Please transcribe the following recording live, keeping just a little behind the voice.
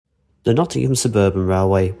The Nottingham Suburban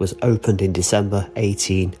Railway was opened in December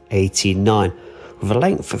 1889 with a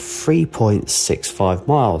length of 3.65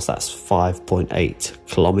 miles, that's 5.8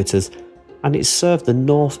 kilometres, and it served the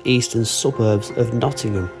north-eastern suburbs of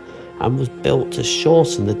Nottingham and was built to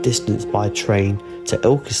shorten the distance by train to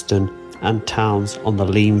Ilkeston and towns on the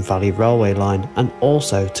Leen Valley railway line, and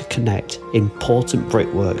also to connect important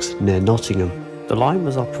brickworks near Nottingham. The line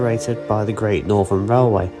was operated by the Great Northern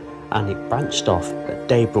Railway, and it branched off at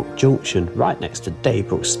Daybrook Junction right next to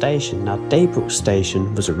Daybrook Station. Now, Daybrook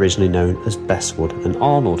Station was originally known as Bestwood and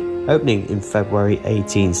Arnold, opening in February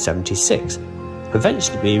 1876,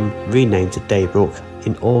 eventually being renamed to Daybrook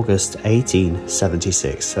in August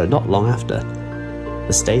 1876, so not long after.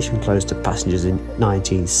 The station closed to passengers in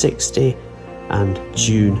 1960 and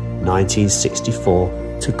June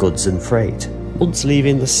 1964 to goods and freight. Once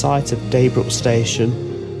leaving the site of Daybrook Station,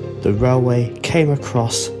 the railway came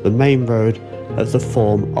across the main road of the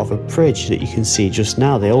form of a bridge that you can see just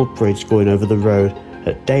now. The old bridge going over the road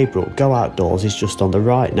at Daybrook Go Outdoors is just on the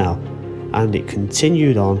right now, and it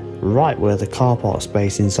continued on right where the car park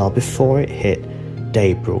spacings are before it hit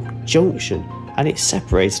Daybrook Junction, and it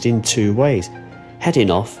separated in two ways,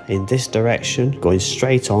 heading off in this direction, going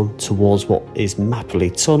straight on towards what is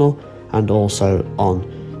Mapley Tunnel, and also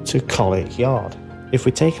on to Colwick Yard. If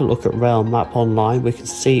we take a look at Rail Map online, we can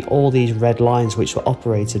see all these red lines which were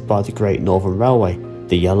operated by the Great Northern Railway.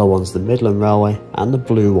 The yellow one's the Midland Railway, and the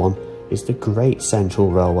blue one is the Great Central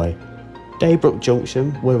Railway. Daybrook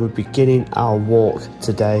Junction, where we're beginning our walk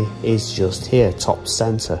today, is just here, top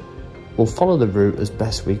centre. We'll follow the route as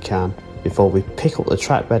best we can before we pick up the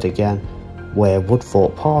trackbed again, where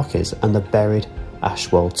Woodthorpe Park is and the buried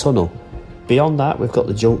Ashwell Tunnel. Beyond that, we've got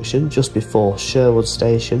the junction just before Sherwood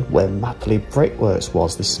Station, where Mapley Brickworks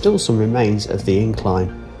was. There's still some remains of the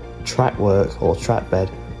incline trackwork or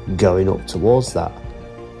trackbed going up towards that.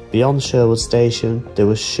 Beyond Sherwood Station, there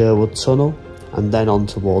was Sherwood Tunnel, and then on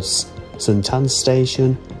towards St Anne's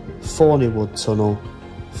Station, Thorneywood Tunnel,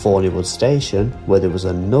 Thorneywood Station, where there was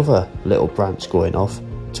another little branch going off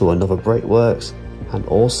to another brickworks, and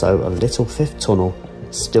also a little fifth tunnel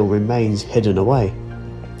still remains hidden away.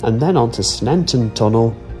 And then on to Sneinton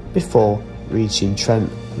Tunnel before reaching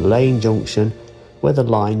Trent Lane Junction, where the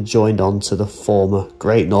line joined on to the former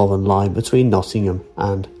Great Northern Line between Nottingham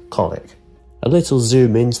and Colwick. A little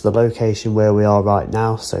zoom into the location where we are right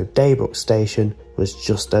now. So Daybrook Station was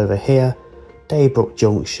just over here, Daybrook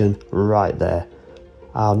Junction right there.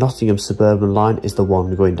 Our Nottingham Suburban Line is the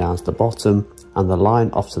one going down to the bottom, and the line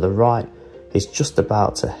off to the right is just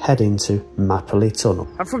about to head into Mapley Tunnel.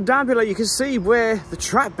 And from down below you can see where the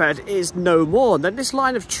trackbed is no more. And then this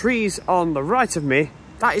line of trees on the right of me,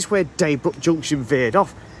 that is where Daybrook Junction veered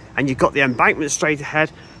off. And you've got the embankment straight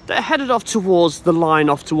ahead that headed off towards the line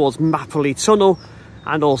off towards Mapley Tunnel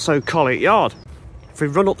and also Colwick Yard. If we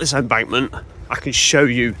run up this embankment, I can show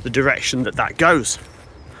you the direction that that goes.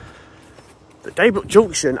 The Daybrook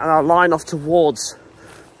Junction and our line off towards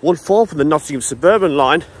Woodthorpe and the Nottingham Suburban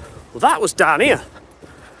Line, well, that was down here,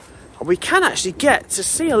 and we can actually get to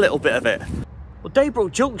see a little bit of it. Well,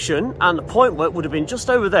 Daybrook Junction and the point work would have been just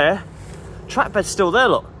over there. Trackbed's still there,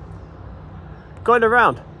 look. Going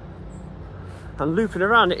around and looping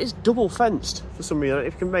around. It is double fenced for some reason.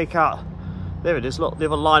 If you can make out, there it is, look, the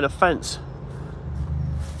other line of fence.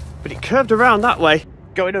 But it curved around that way,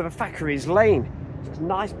 going over Thackeray's Lane. It's a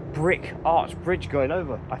nice brick arch bridge going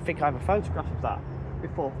over. I think I have a photograph of that.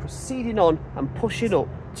 Before proceeding on and pushing up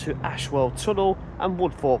to Ashwell Tunnel and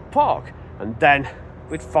Woodthorpe Park, and then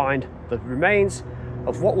we'd find the remains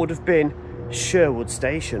of what would have been Sherwood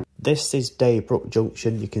Station. This is Daybrook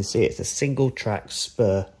Junction. You can see it's a single track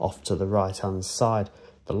spur off to the right hand side.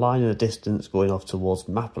 The line in the distance going off towards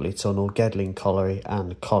Mapley Tunnel, Gedling Colliery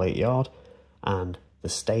and Colwick Yard, and the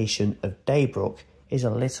station of Daybrook is a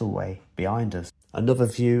little way behind us. Another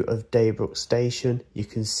view of Daybrook Station, you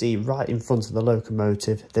can see right in front of the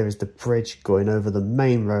locomotive there is the bridge going over the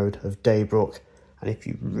main road of Daybrook, and if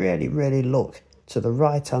you really look to the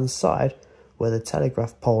right hand side where the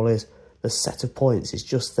telegraph pole is, the set of points is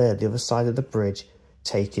just there, the other side of the bridge,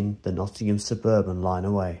 taking the Nottingham Suburban Line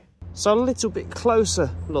away. So a little bit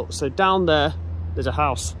closer, look, so down there there's a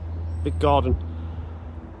house, big garden,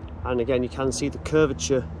 and again you can see the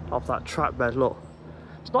curvature of that trackbed, look.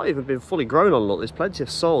 It's not even been fully grown on, look, there's plenty of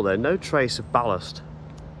soil there, no trace of ballast.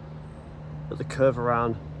 But the curve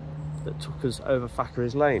around that took us over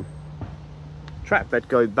Thackeray's Lane. Trackbed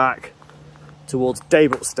going back towards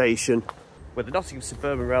Daybrook Station, where the Nottingham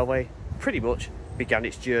Suburban Railway pretty much began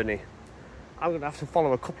its journey. I'm going to have to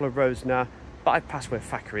follow a couple of roads now, bypass where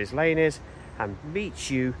Thackeray's Lane is, and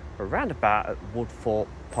meet you around about at Woodthorpe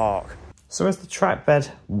Park. So as the trackbed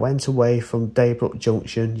went away from Daybrook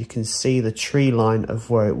Junction, you can see the tree line of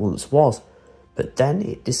where it once was, but then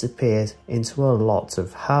it disappeared into a lot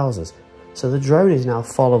of houses. So the drone is now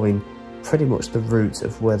following pretty much the route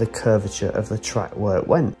of where the curvature of the track work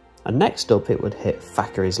went. And next up it would hit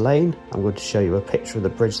Thackeray's Lane. I'm going to show you a picture of the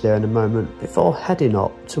bridge there in a moment, before heading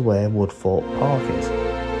up to where Woodthorpe Park is.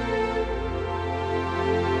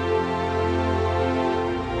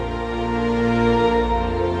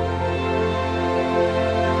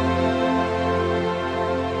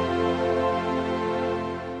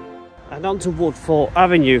 And onto Woodthorpe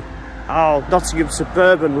Avenue. Our Nottingham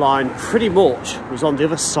Suburban line pretty much was on the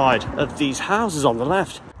other side of these houses on the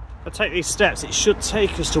left. If I take these steps, it should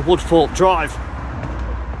take us to Woodthorpe Drive,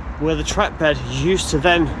 where the trackbed used to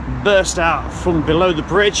then burst out from below the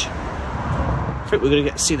bridge. I think we're going to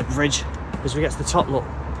get to see the bridge as we get to the top, look.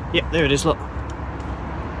 Yep, there it is, look.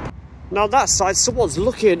 Now on that side, someone's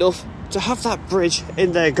lucky enough to have that bridge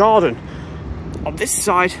in their garden. On this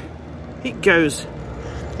side, it goes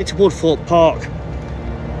into Woodthorpe Park.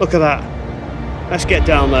 Look at that. Let's get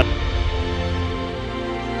down there.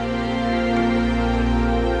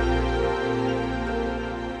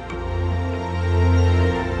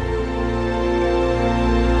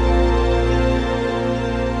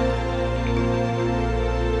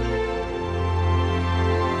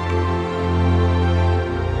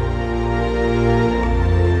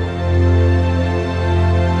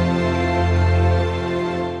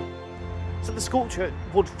 Sculpture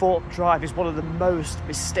at Woodthorpe Drive is one of the most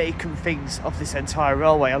mistaken things of this entire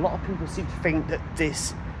railway. A lot of people seem to think that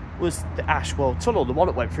this was the Ashwell Tunnel, the one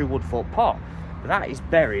that went through Woodthorpe Park, but that is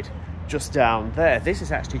buried just down there. This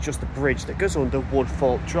is actually just the bridge that goes under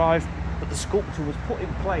Woodthorpe Drive, but the sculpture was put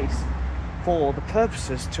in place for the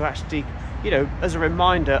purposes to actually, you know, as a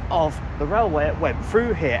reminder of the railway that went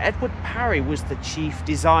through here. Edward Parry was the chief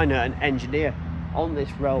designer and engineer on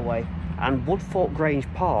this railway, and Woodthorpe Grange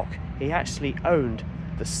Park, he actually owned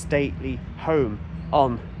the stately home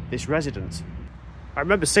on this residence. I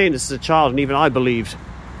remember seeing this as a child, and even I believed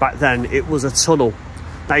back then it was a tunnel.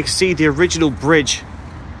 Now you can see the original bridge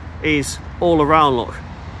is all around, look.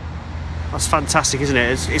 That's fantastic, isn't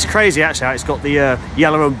it? It's crazy actually how it's got the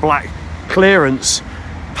yellow and black clearance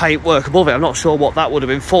paintwork above it. I'm not sure what that would have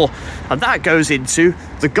been for. And that goes into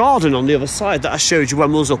the garden on the other side that I showed you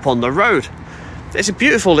when we was up on the road. It's a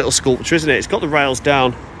beautiful little sculpture, isn't it? It's got the rails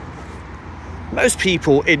down. Most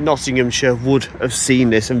people in Nottinghamshire would have seen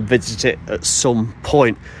this and visited it at some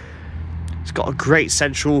point. It's got a great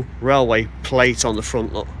central railway plate on the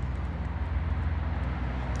front, look.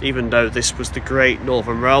 Even though this was the Great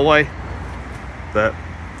Northern Railway, but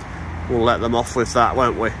we'll let them off with that,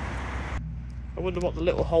 won't we? I wonder what the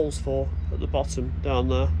little hole's for at the bottom down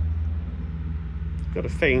there. Got to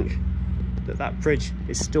think that that bridge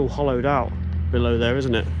is still hollowed out below there,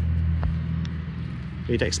 isn't it?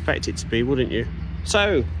 You'd expect it to be, wouldn't you?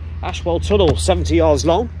 So, Ashwell Tunnel, 70 yards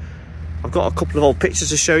long. I've got a couple of old pictures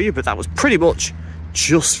to show you, but that was pretty much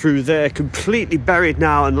just through there, completely buried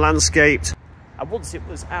now and landscaped. And once it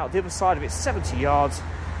was out the other side of it, 70 yards,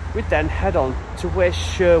 we'd then head on to where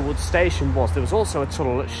Sherwood Station was. There was also a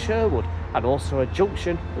tunnel at Sherwood, and also a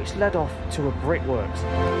junction which led off to a brickworks.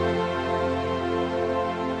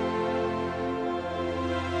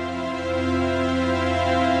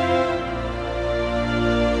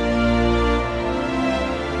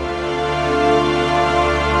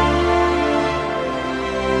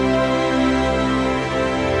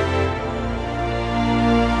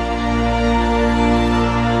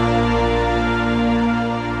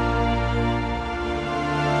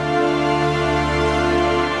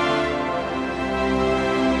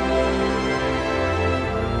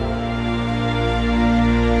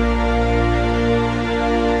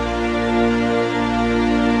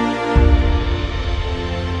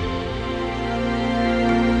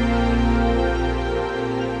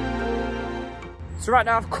 So right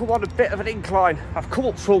now I've come on a bit of an incline. I've come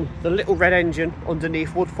up from the little red engine underneath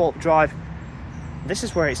Woodthorpe Drive. This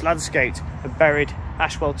is where it's landscaped and buried.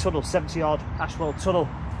 Ashwell Tunnel, 70-yard Ashwell Tunnel.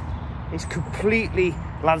 It's completely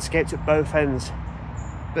landscaped at both ends,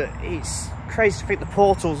 but it's crazy to think the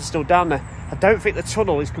portals are still down there. I don't think the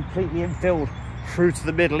tunnel is completely infilled through to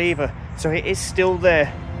the middle either, so it is still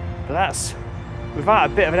there. But that's,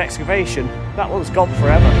 without a bit of an excavation, that one's gone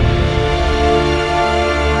forever.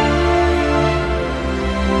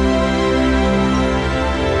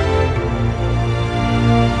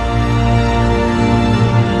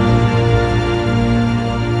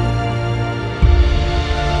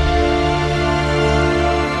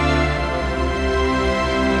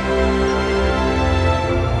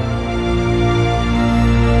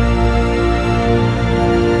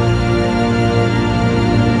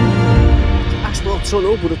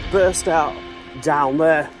 tunnel would have burst out down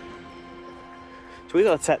there. So we've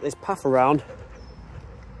got to take this path around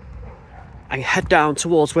and head down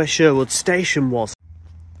towards where Sherwood Station was.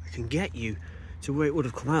 I can get you to where it would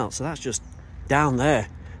have come out. So that's just down there.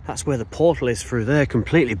 That's where the portal is through there,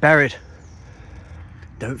 completely buried.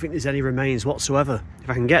 Don't think there's any remains whatsoever. If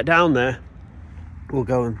I can get down there, we'll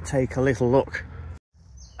go and take a little look.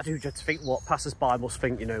 I do just think what passers-by must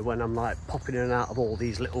think, you know, when I'm like popping in and out of all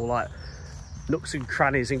these little like nooks and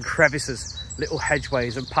crannies and crevices, little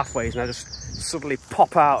hedgeways and pathways, and I just suddenly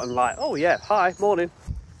pop out and like, oh yeah, hi, morning.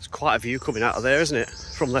 There's quite a view coming out of there, isn't it?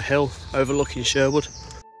 From the hill overlooking Sherwood.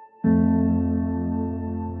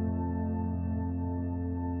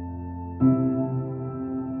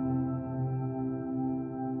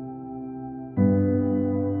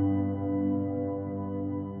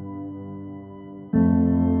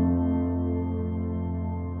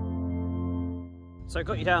 So I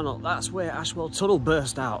got you down, look, that's where Ashwell Tunnel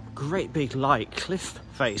burst out. Great big light cliff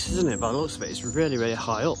face, isn't it? By the looks of it, it's really, really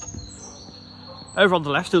high up. Over on the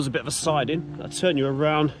left, there was a bit of a siding. I turn you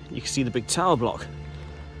around, you can see the big tower block.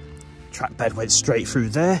 Trackbed went straight through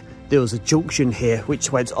there. There was a junction here, which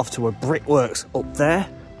went off to a brickworks up there.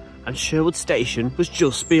 And Sherwood Station was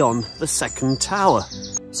just beyond the second tower.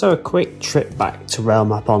 So a quick trip back to Rail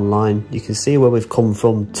Map Online. You can see where we've come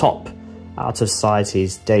from. Top out of sight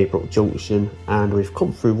is Daybrook Junction, and we've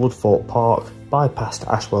come through Woodthorpe Park, bypassed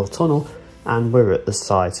Ashwell Tunnel, and we're at the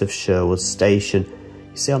site of Sherwood Station.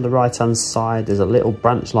 You see on the right hand side there's a little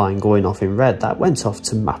branch line going off in red that went off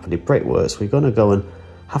to Mapley Brickworks. We're going to go and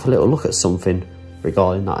have a little look at something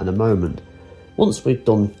regarding that in a moment. Once we've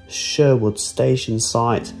done Sherwood Station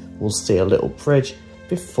site, we'll see a little bridge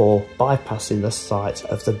before bypassing the site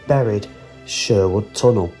of the buried Sherwood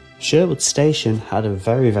Tunnel. Sherwood Station had a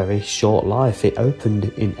very, very short life. It opened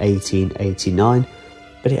in 1889,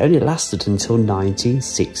 but it only lasted until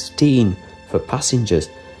 1916 for passengers.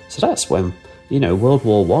 So that's when, you know, World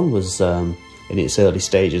War I was in its early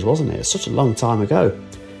stages, wasn't it? It's such a long time ago.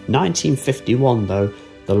 1951 though,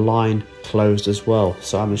 the line closed as well.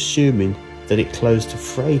 So I'm assuming that it closed to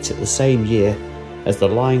freight at the same year as the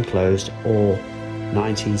line closed, or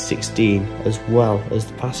 1916 as well as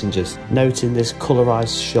the passengers. Noting this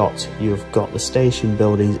colorized shot, you've got the station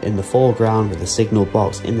buildings in the foreground with the signal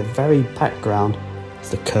box. In the very background is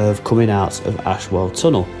the curve coming out of Ashwell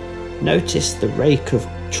Tunnel. Notice the rake of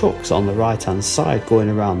trucks on the right hand side going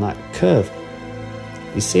around that curve.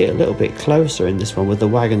 You see it a little bit closer in this one with the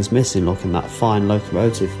wagons missing, looking that fine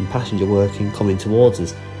locomotive and passenger working coming towards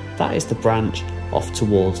us. That is the branch off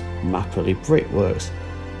towards Mapley Brickworks.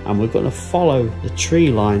 And we're going to follow the tree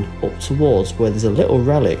line up towards where there's a little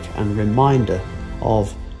relic and reminder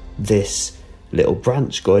of this little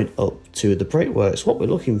branch going up to the brickworks. What we're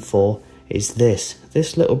looking for is this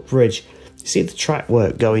little bridge. You see the track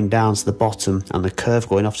work going down to the bottom and the curve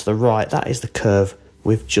going off to the right. That is the curve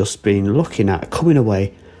we've just been looking at coming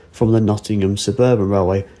away from the Nottingham Suburban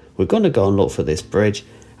Railway. We're going to go and look for this bridge.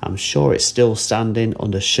 I'm sure it's still standing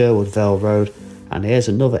under Sherwood Vale Road. And here's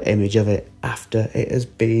another image of it after it has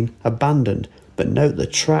been abandoned. But note the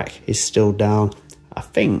track is still down. I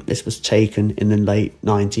think this was taken in the late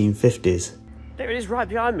 1950s. There it is right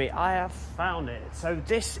behind me. I have found it. So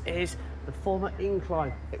this is the former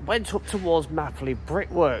incline. It went up towards Mapley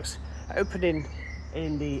Brickworks, opening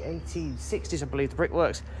in the 1860s, I believe, the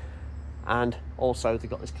brickworks. And also they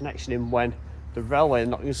got this connection in when the railway, the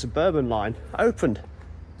Nottingham Suburban line, opened.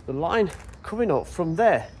 The line coming up from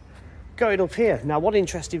there, going up here. Now, one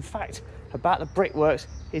interesting fact about the brickworks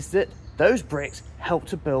is that those bricks helped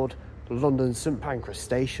to build London St Pancras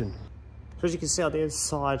Station. So as you can see on the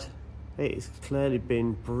inside, it's clearly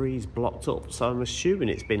been breeze blocked up, so I'm assuming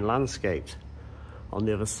it's been landscaped. On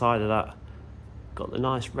the other side of that, got the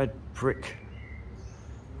nice red brick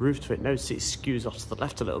roof to it. Notice it skews off to the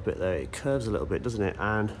left a little bit there. It curves a little bit, doesn't it?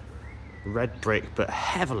 And red brick, but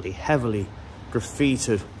heavily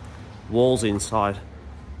graffitied walls inside.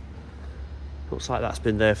 Looks like that's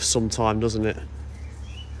been there for some time, doesn't it?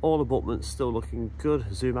 All abutments still looking good.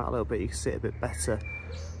 Zoom out a little bit, you can see it a bit better.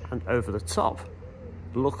 And over the top,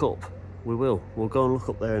 look up. We'll go and look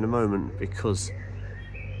up there in a moment, because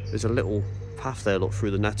there's a little path there, look,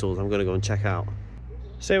 through the nettles. I'm going to go and check out.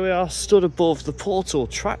 So we are stood above the portal.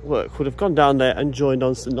 Track work would have gone down there and joined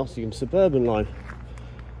onto the Nottingham Suburban line.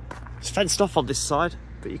 It's fenced off on this side,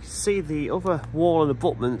 but you can see the other wall and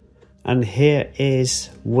abutment. And here is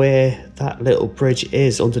where that little bridge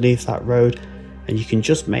is underneath that road, and you can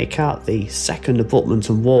just make out the second abutment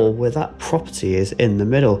and wall where that property is in the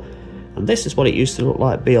middle. And this is what it used to look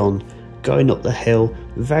like beyond, going up the hill.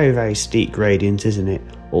 Very steep gradient, isn't it,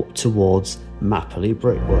 up towards Mapley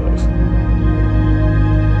Brickworks.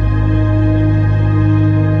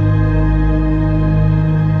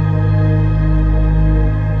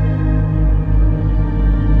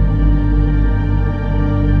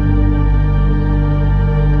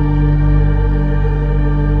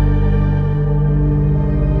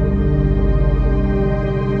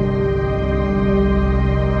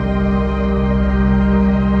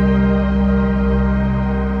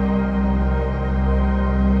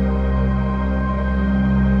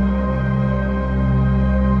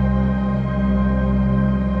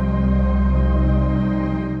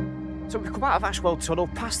 come out of Ashwell Tunnel,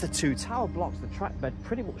 past the two tower blocks, the trackbed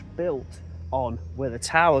pretty much built on where the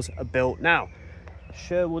towers are built now.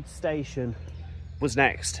 Sherwood Station was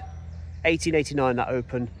next. 1889 that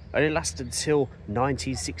opened, and it lasted until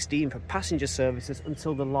 1916 for passenger services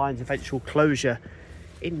until the line's eventual closure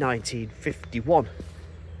in 1951.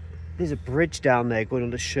 There's a bridge down there going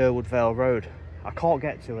under Sherwood Vale Road. I can't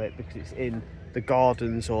get to it because it's in the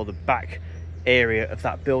gardens or the back area of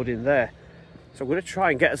that building there. So I'm going to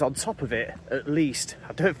try and get us on top of it at least.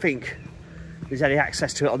 I don't think there's any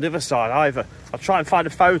access to it on the other side either. I'll try and find a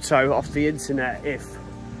photo off the internet if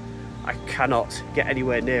I cannot get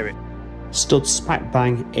anywhere near it. Stood smack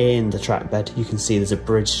bang in the trackbed, you can see there's a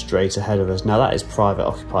bridge straight ahead of us. Now that is private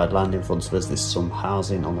occupied land in front of us. There's some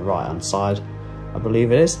housing on the right hand side, I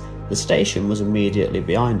believe it is. The station was immediately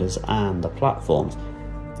behind us and the platforms.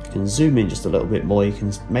 You can zoom in just a little bit more, you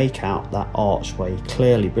can make out that archway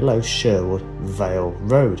clearly below Sherwood Vale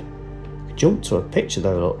Road. Jump to a picture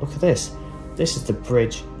though, look at this. This is the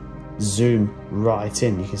bridge. Zoom right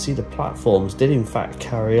in, you can see the platforms did in fact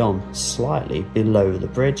carry on slightly below the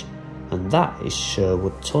bridge, and that is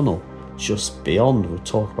Sherwood Tunnel just beyond. We'll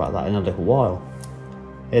talk about that in a little while.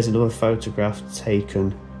 Here's another photograph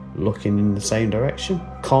taken looking in the same direction.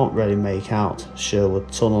 Can't really make out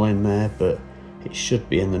Sherwood Tunnel in there, but it should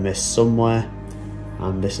be in the mist somewhere.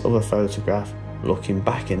 And this other photograph looking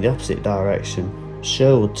back in the opposite direction.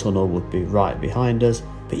 Sherwood Tunnel would be right behind us,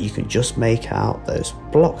 but you can just make out those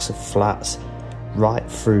blocks of flats right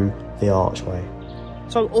through the archway.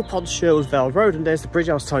 So up on Sherwood Vale Road, and there's the bridge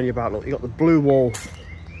I was telling you about. Look, you got the blue wall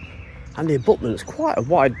and the abutment. It's quite a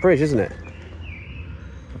wide bridge, isn't it?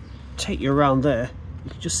 Take you around there, you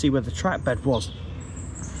can just see where the trackbed was.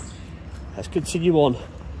 Let's continue on.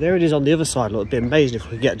 There it is on the other side. Look, it'd be amazing if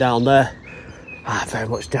we could get down there. I very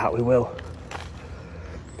much doubt we will.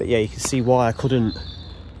 But yeah, you can see why I couldn't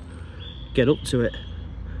get up to it.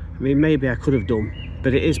 I mean, maybe I could have done,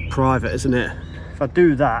 but it is private, isn't it? If I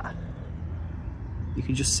do that, you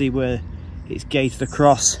can just see where it's gated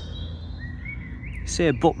across. You see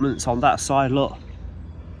abutments on that side, look,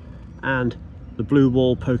 and the blue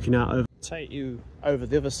wall poking out over. Take you over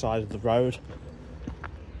the other side of the road.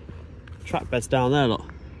 Trackbed's down there,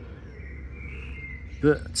 look.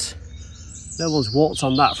 But no one's walked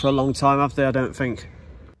on that for a long time, have they? I don't think.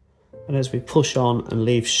 And as we push on and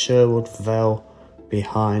leave Sherwood Vale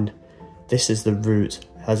behind, this is the route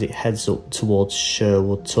as it heads up towards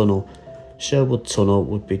Sherwood Tunnel. Sherwood Tunnel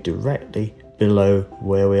would be directly below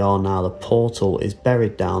where we are now. The portal is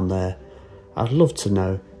buried down there. I'd love to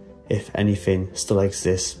know if anything still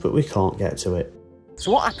exists, but we can't get to it.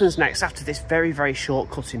 So what happens next after this very, very short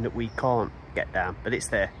cutting that we can't get down, but it's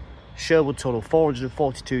there? Sherwood Tunnel,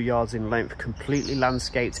 442 yards in length, completely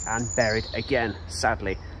landscaped and buried again,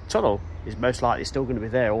 sadly. Tunnel is most likely still going to be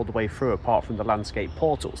there all the way through, apart from the landscape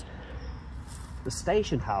portals. The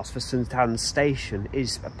station house for St Anne's Station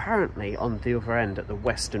is apparently on the other end at the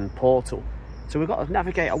western portal. So we've got to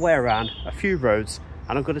navigate our way around a few roads,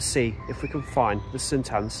 and I'm going to see if we can find the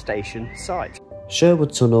St Anne's Station site.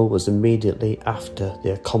 Sherwood Tunnel was immediately after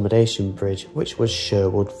the accommodation bridge, which was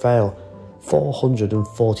Sherwood Vale,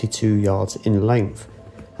 442 yards in length.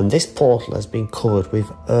 And this portal has been covered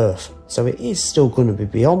with earth, so it is still going to be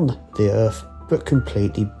beyond the earth, but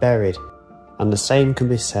completely buried. And the same can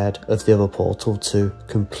be said of the other portal too,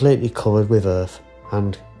 completely covered with earth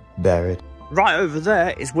and buried. Right over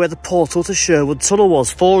there is where the portal to Sherwood Tunnel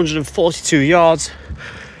was, 442 yards,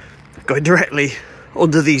 going directly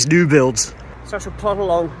under these new builds. So I shall plod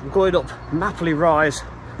along, going up Mapley Rise,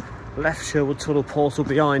 left Sherwood Tunnel portal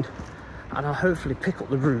behind, and I'll hopefully pick up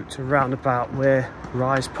the route around about where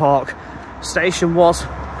Rise Park Station was,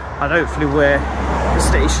 and hopefully where the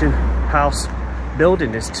station house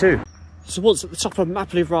building is too. So once at the top of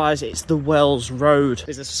Mapley Rise, it's the Wells Road.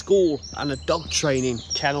 There's a school and a dog training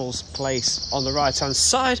kennels place on the right hand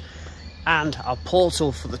side, and our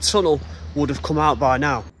portal for the tunnel would have come out by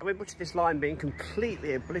now. And with much of this line being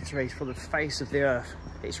completely obliterated from the face of the earth,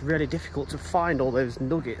 it's really difficult to find all those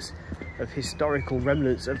nuggets of historical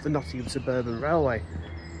remnants of the Nottingham Suburban Railway.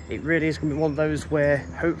 It really is going to be one of those where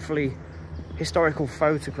hopefully historical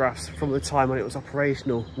photographs from the time when it was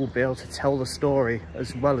operational will be able to tell the story,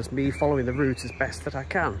 as well as me following the route as best that I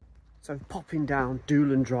can. So popping down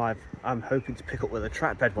Doolan Drive, I'm hoping to pick up where the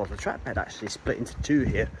trackbed was. The trackbed actually split into two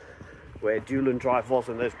here, where Doolan Drive was,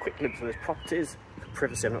 and those quick glimpses of those properties.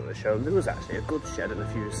 Privacy I'm not going to show them. There was actually a good shed and a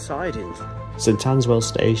few sidings. St Answell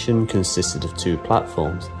Station consisted of two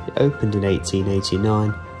platforms. It opened in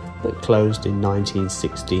 1889, but closed in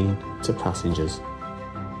 1916 to passengers.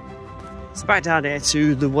 So back down here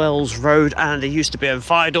to the Wells Road, and there used to be a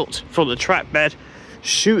viaduct from the trackbed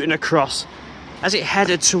shooting across as it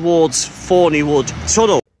headed towards Thorneywood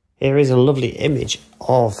Tunnel. Here is a lovely image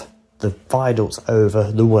of the viaduct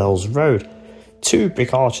over the Wells Road. 2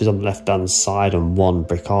 brick arches on the left hand side and 1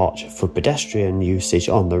 brick arch for pedestrian usage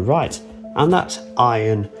on the right, and that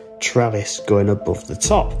iron trellis going above the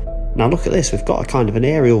top. Now look at this, we've got a kind of an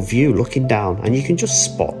aerial view looking down, and you can just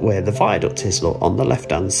spot where the viaduct is. Look, on the left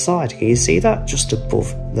hand side, can you see that? Just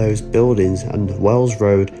above those buildings, and Wells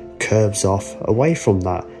Road curves off away from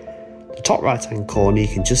that. The top right hand corner, you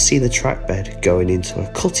can just see the trackbed going into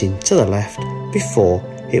a cutting to the left before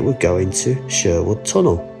it would go into Sherwood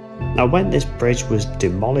Tunnel. Now when this bridge was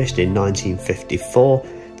demolished in 1954,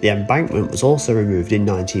 the embankment was also removed in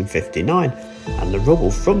 1959, and the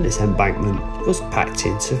rubble from this embankment was packed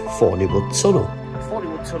into Thorneywood Tunnel.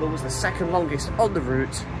 Thorneywood Tunnel was the second longest on the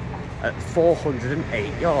route at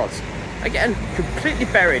 408 yards. Again, completely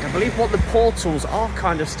buried. I believe what the portals are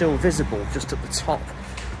kind of still visible just at the top,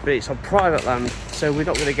 but it's on private land, so we're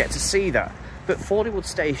not going to get to see that. But Thorneywood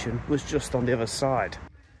Station was just on the other side.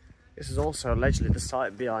 This is also allegedly the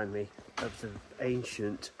site behind me of the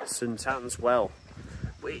ancient St Anne's Well,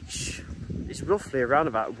 which is roughly around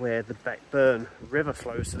about where the Beckburn River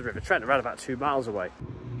flows to the River Trent, around about 2 miles away.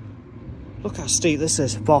 Look how steep this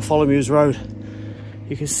is, Bartholomew's Road.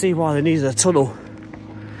 You can see why they needed a tunnel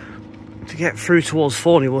to get through towards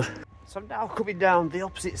Thorneywood. So I'm now coming down the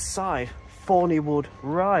opposite side, Thorneywood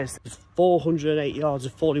Rise. There's 408 yards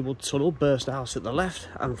of Thorneywood Tunnel, Burst House at the left,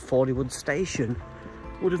 and Thorneywood Station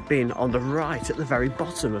would have been on the right at the very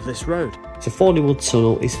bottom of this road. So Thorneywood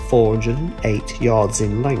Tunnel is 408 yards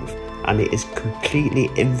in length, and it is completely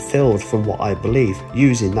infilled, from what I believe,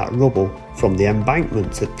 using that rubble from the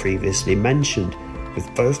embankment that previously mentioned,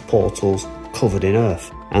 with both portals covered in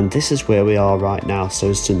earth. And this is where we are right now.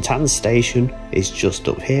 So St Anne's Station is just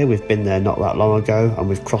up here. We've been there not that long ago, and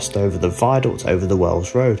we've crossed over the viaduct over the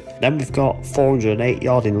Wells Road. Then we've got 408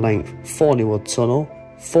 yard in length Thorneywood Tunnel,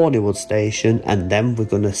 Thorneywood Station, and then we're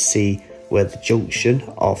going to see where the junction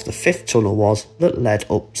of the 5th tunnel was that led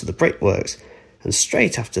up to the brickworks, and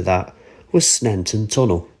straight after that was Sneinton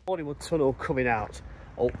Tunnel. Thorneywood Tunnel coming out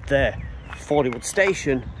up there, Thorneywood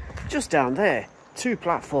Station just down there. 2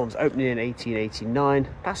 platforms opening in 1889,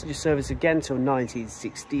 passenger service again till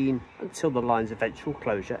 1916 until the line's eventual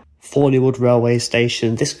closure. Thorneywood Railway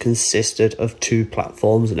Station, this consisted of 2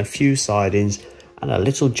 platforms and a few sidings, and a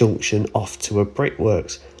little junction off to a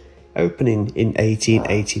brickworks, opening in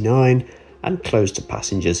 1889 and closed to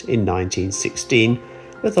passengers in 1916,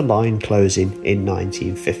 with the line closing in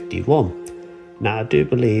 1951. Now I do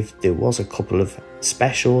believe there was a couple of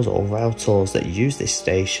specials or rail tours that used this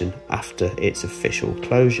station after its official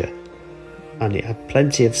closure, and it had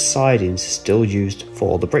plenty of sidings still used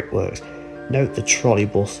for the brickworks. Note the trolley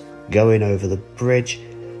bus going over the bridge,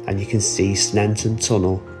 and you can see Sneinton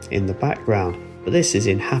Tunnel in the background. But this is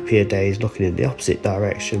in happier days, looking in the opposite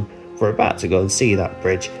direction. We're about to go and see that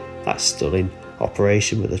bridge. That's still in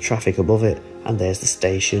operation with the traffic above it, and there's the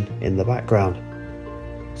station in the background.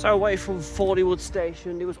 So away from Thorneywood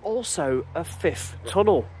Station, there was also a 5th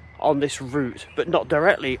tunnel on this route, but not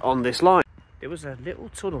directly on this line. There was a little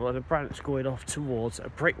tunnel and a branch going off towards a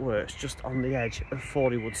brickworks just on the edge of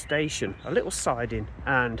Thorneywood Station. A little siding,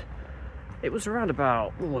 and it was around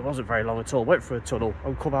about, well, it wasn't very long at all. Went through a tunnel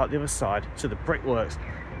and come out the other side to the brickworks,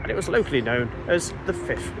 and it was locally known as the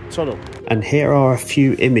 5th tunnel. And here are a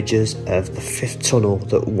few images of the 5th tunnel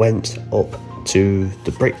that went up to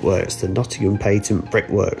the brickworks, the Nottingham Patent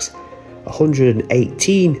Brickworks.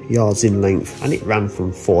 118 yards in length, and it ran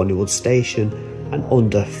from Thorneywood Station and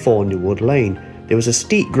under Thorneywood Lane. There was a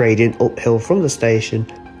steep gradient uphill from the station,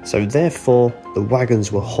 so therefore the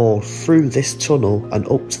wagons were hauled through this tunnel and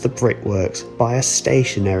up to the brickworks by a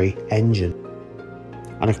stationary engine.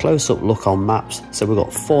 And a close-up look on maps, so we've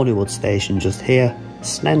got Thorneywood Station just here,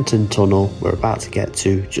 Sneinton Tunnel we're about to get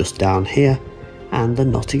to just down here, and the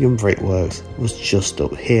Nottingham Brickworks was just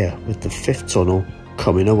up here, with the 5th tunnel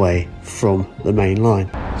coming away from the main line.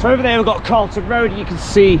 So over there we've got Carlton Road, and you can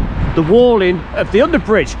see the walling of the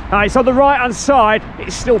underbridge. Now it's on the right hand side,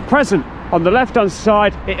 it's still present. On the left hand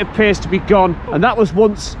side it appears to be gone, and that was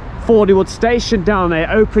once Thorneywood Station down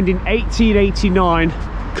there, opened in 1889.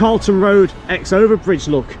 Carlton Road ex overbridge,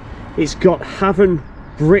 look, it's got Havant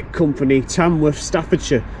Brick Company, Tamworth,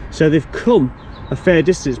 Staffordshire, so they've come a fair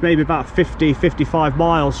distance, maybe about 50-55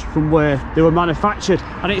 miles from where they were manufactured,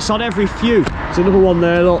 and it's on every few. There's another one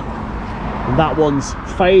there, look, and that one's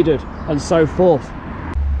faded, and so forth.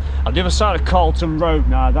 On the other side of Carlton Road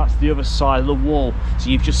now, that's the other side of the wall, so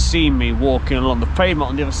you've just seen me walking along the pavement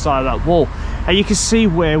on the other side of that wall, and you can see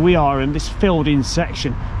where we are in this filled in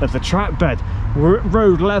section of the track bed. We're at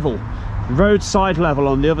road level. roadside level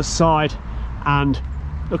on the other side, and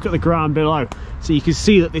look at the ground below. So you can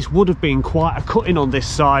see that this would have been quite a cutting on this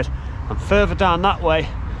side, and further down that way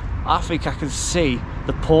I think I can see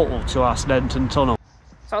the portal to our Sneinton Tunnel.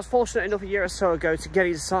 So I was fortunate enough a year or so ago to get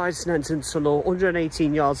inside Sneinton Tunnel,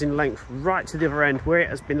 118 yards in length, right to the other end where it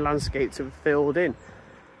has been landscaped and filled in.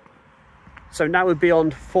 So now we're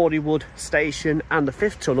beyond Thorneywood Station and the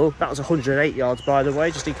 5th tunnel. That was 108 yards, by the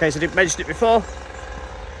way, just in case I didn't mention it before.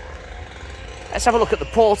 Let's have a look at the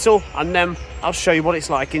portal and then I'll show you what it's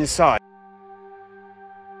like inside.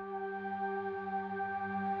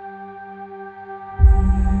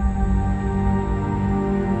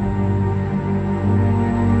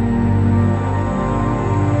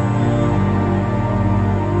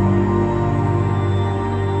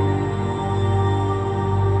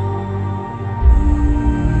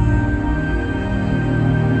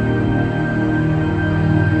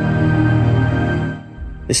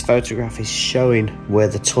 This photograph is showing where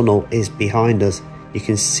the tunnel is behind us. You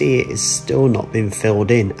can see it is still not been filled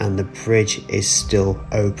in and the bridge is still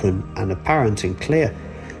open and apparent and clear.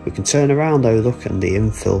 We can turn around though, look, and the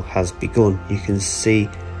infill has begun. You can see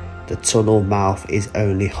the tunnel mouth is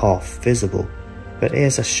only half visible. But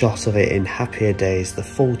here's a shot of it in happier days, the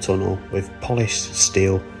full tunnel with polished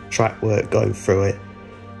steel, track work going through it,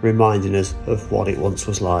 reminding us of what it once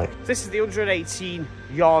was like. This is the 118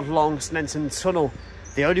 yard long Sneinton Tunnel.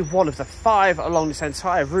 The only one of the 5 along this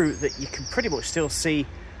entire route that you can pretty much still see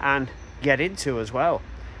and get into as well.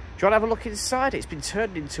 Do you want to have a look inside? It's been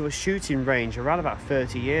turned into a shooting range around about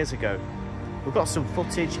 30 years ago. We've got some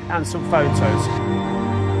footage and some photos.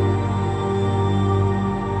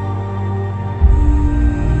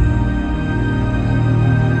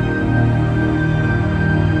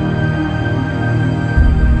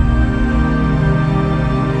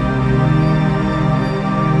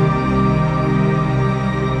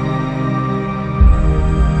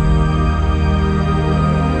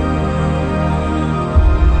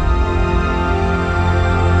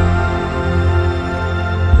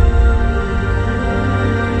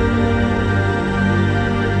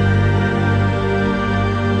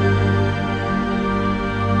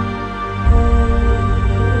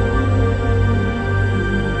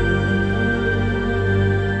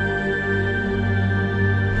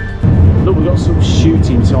 Look, we've got some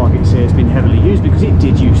shooting targets here. It's been heavily used because it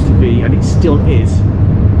did used to be, and it still is,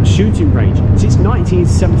 a shooting range. Since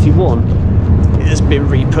 1971, it has been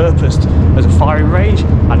repurposed as a firing range,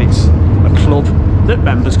 and it's a club that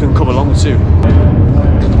members can come along to.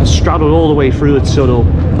 Straddled all the way through the tunnel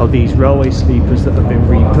are these railway sleepers that have been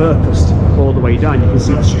repurposed all the way down. You can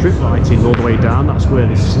see the strip lighting all the way down. That's where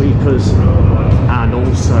the sleepers, and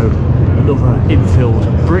also another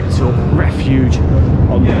infilled bricked up refuge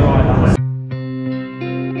on the right.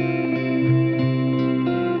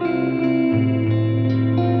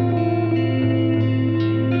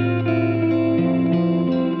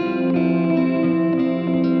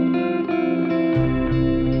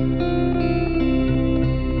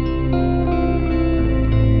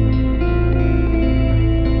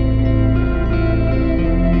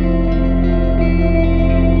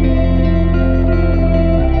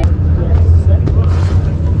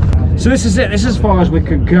 So this is it, this is as far as we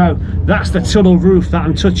could go. That's the tunnel roof that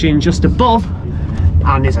I'm touching just above,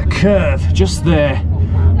 and there's a curve just there,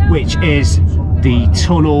 which is the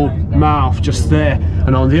tunnel mouth just there,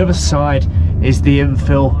 and on the other side is the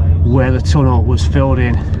infill where the tunnel was filled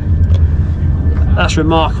in. That's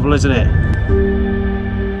remarkable, isn't it?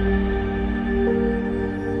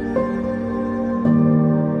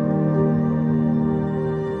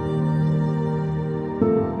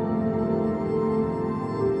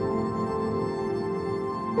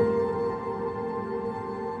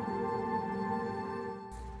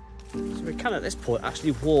 So we can at this point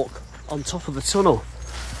actually walk on top of the tunnel,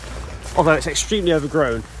 although it's extremely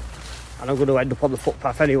overgrown and I'm going to end up on the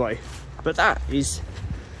footpath anyway. But that is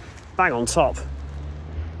bang on top,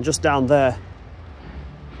 and just down there,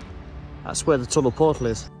 that's where the tunnel portal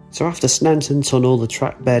is. So after Sneinton Tunnel, the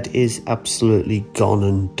track bed is absolutely gone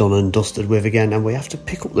and done and dusted with again, and we have to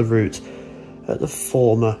pick up the route at the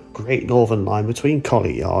former Great Northern Line between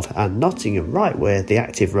Collet Yard and Nottingham, right where the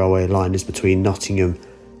active railway line is between Nottingham,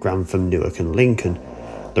 Grantham, Newark and Lincoln.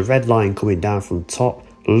 The red line coming down from top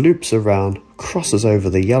loops around, crosses over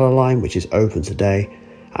the yellow line, which is open today,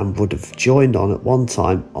 and would have joined on at one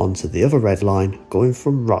time onto the other red line going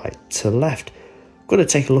from right to left. I'm going to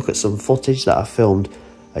take a look at some footage that I filmed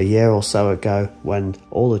a year or so ago when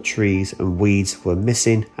all the trees and weeds were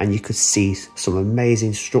missing, and you could see some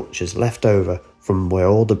amazing structures left over from where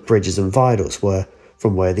all the bridges and viaducts were,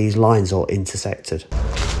 from where these lines all intersected.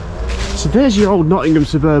 So there's your old Nottingham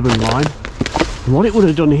Suburban line. And what it would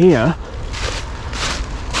have done here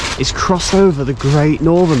is crossed over the Great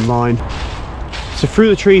Northern Line. So through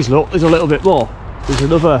the trees, look, there's a little bit more. There's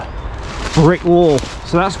another brick wall.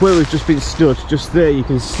 So that's where we've just been stood. Just there, you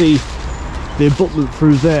can see the abutment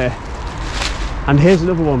through there. And here's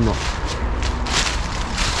another one, look.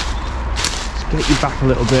 Let's get you back a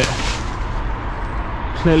little bit.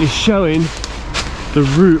 Clearly showing the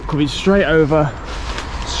route coming straight over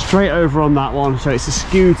on that one. So it's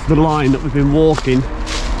askew to the line that we've been walking.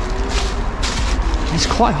 It's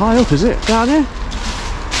quite high up, is it, down here?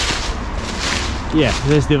 Yeah,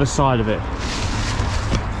 there's the other side of it.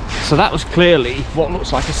 So that was clearly what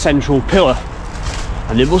looks like a central pillar,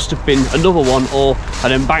 and there must have been another one or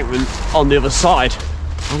an embankment on the other side.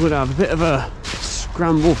 I'm going to have a bit of a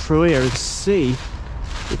scramble through here and see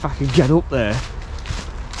if I can get up there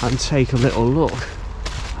and take a little look.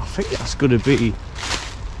 I think that's going to be,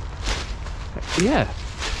 yeah.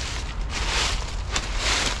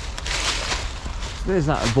 There's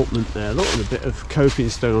that abutment there, look, with a bit of coping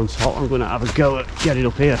stone on top. I'm going to have a go at getting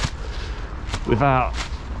up here without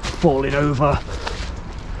falling over.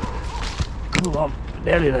 Come on,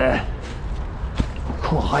 nearly there.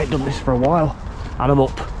 Cool, I ain't done this for a while. And I'm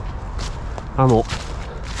up.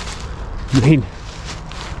 I mean,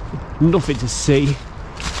 nothing to see.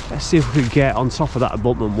 Let's see if we can get on top of that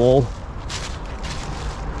abutment wall.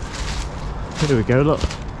 Here we go, look.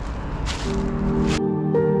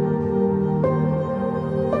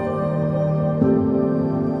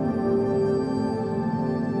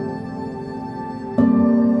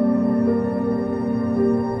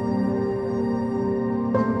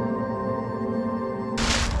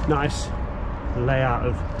 Nice layout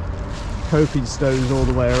of coping stones all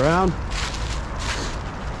the way around.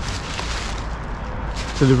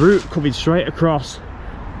 So the route coming straight across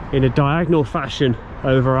in a diagonal fashion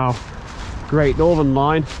over our Great Northern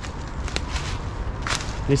Line.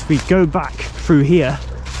 And if we go back through here,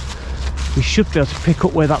 we should be able to pick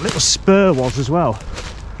up where that little spur was as well.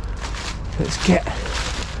 Let's get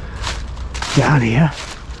down here.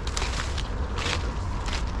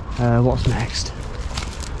 What's next?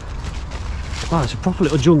 Wow, it's a proper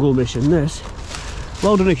little jungle mission, this.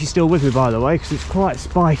 Well done if you're still with me, by the way, because it's quite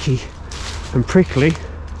spiky and prickly.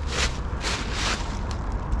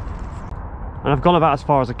 And I've gone about as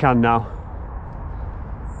far as I can now.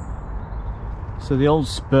 So the old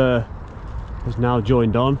spur has now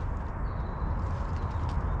joined on.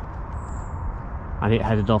 And it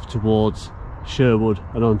headed off towards Sherwood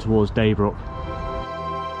and on towards Daybrook.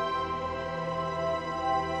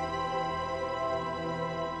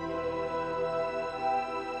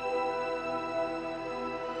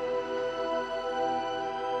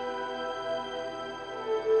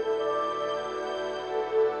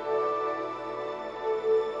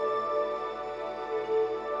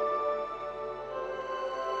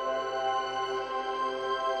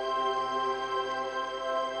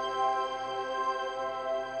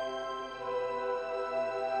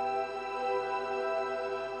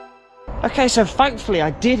 Okay, so thankfully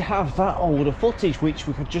I did have that older footage which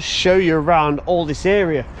we could just show you around all this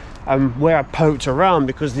area and where I poked around,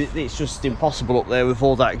 because it's just impossible up there with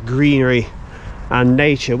all that greenery and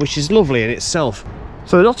nature, which is lovely in itself.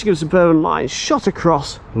 So the Nottingham Suburban Line shot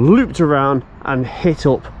across, looped around and hit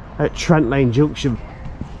up at Trent Lane Junction.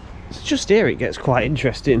 So just here it gets quite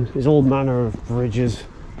interesting. There's all manner of bridges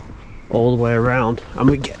all the way around and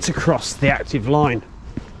we get to cross the active line.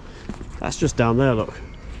 That's just down there, look.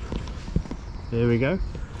 There we go.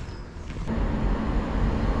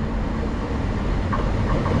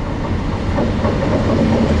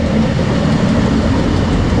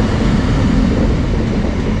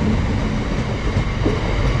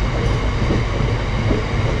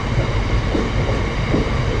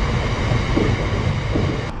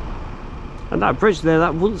 And that bridge there,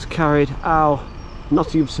 that once carried our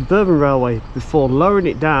Nottingham Suburban Railway before lowering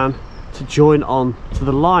it down to join on to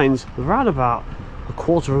the lines around about a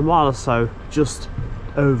quarter of a mile or so just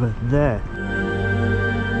over there.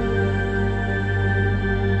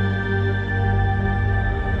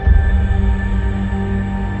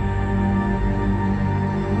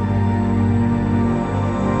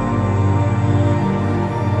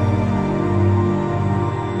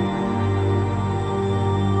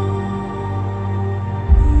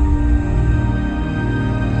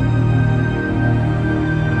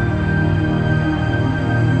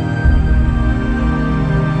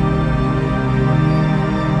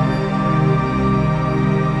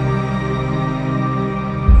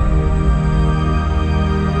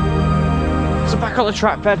 the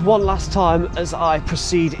trackbed one last time as I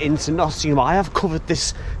proceed into Nottingham. I have covered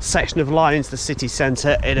this section of line into the city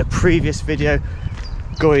centre in a previous video,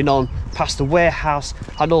 going on past the warehouse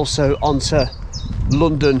and also onto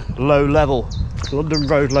London Road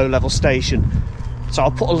low level station. So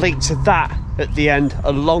I'll put a link to that at the end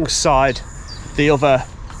alongside the other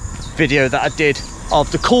video that I did of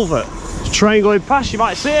the culvert. Train going past, you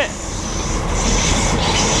might see it.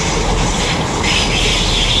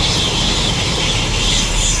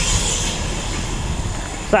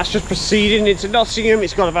 That's just proceeding into Nottingham.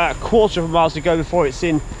 It's got about a quarter of a mile to go before it's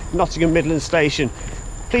in Nottingham Midland Station.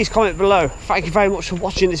 Please comment below. Thank you very much for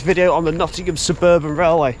watching this video on the Nottingham Suburban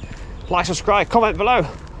Railway. Like, subscribe, comment below.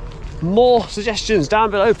 More suggestions down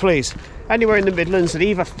below, please. Anywhere in the Midlands and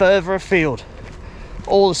even further afield.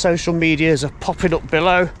 All the social medias are popping up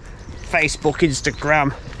below. Facebook,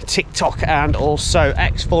 Instagram, TikTok, and also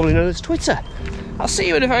X, formerly known as Twitter. I'll see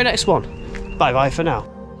you in the very next one. Bye bye for now.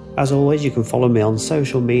 As always, you can follow me on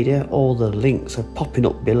social media. All the links are popping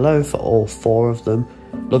up below for all 4 of them.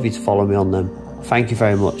 Love you to follow me on them. Thank you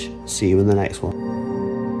very much. See you in the next one.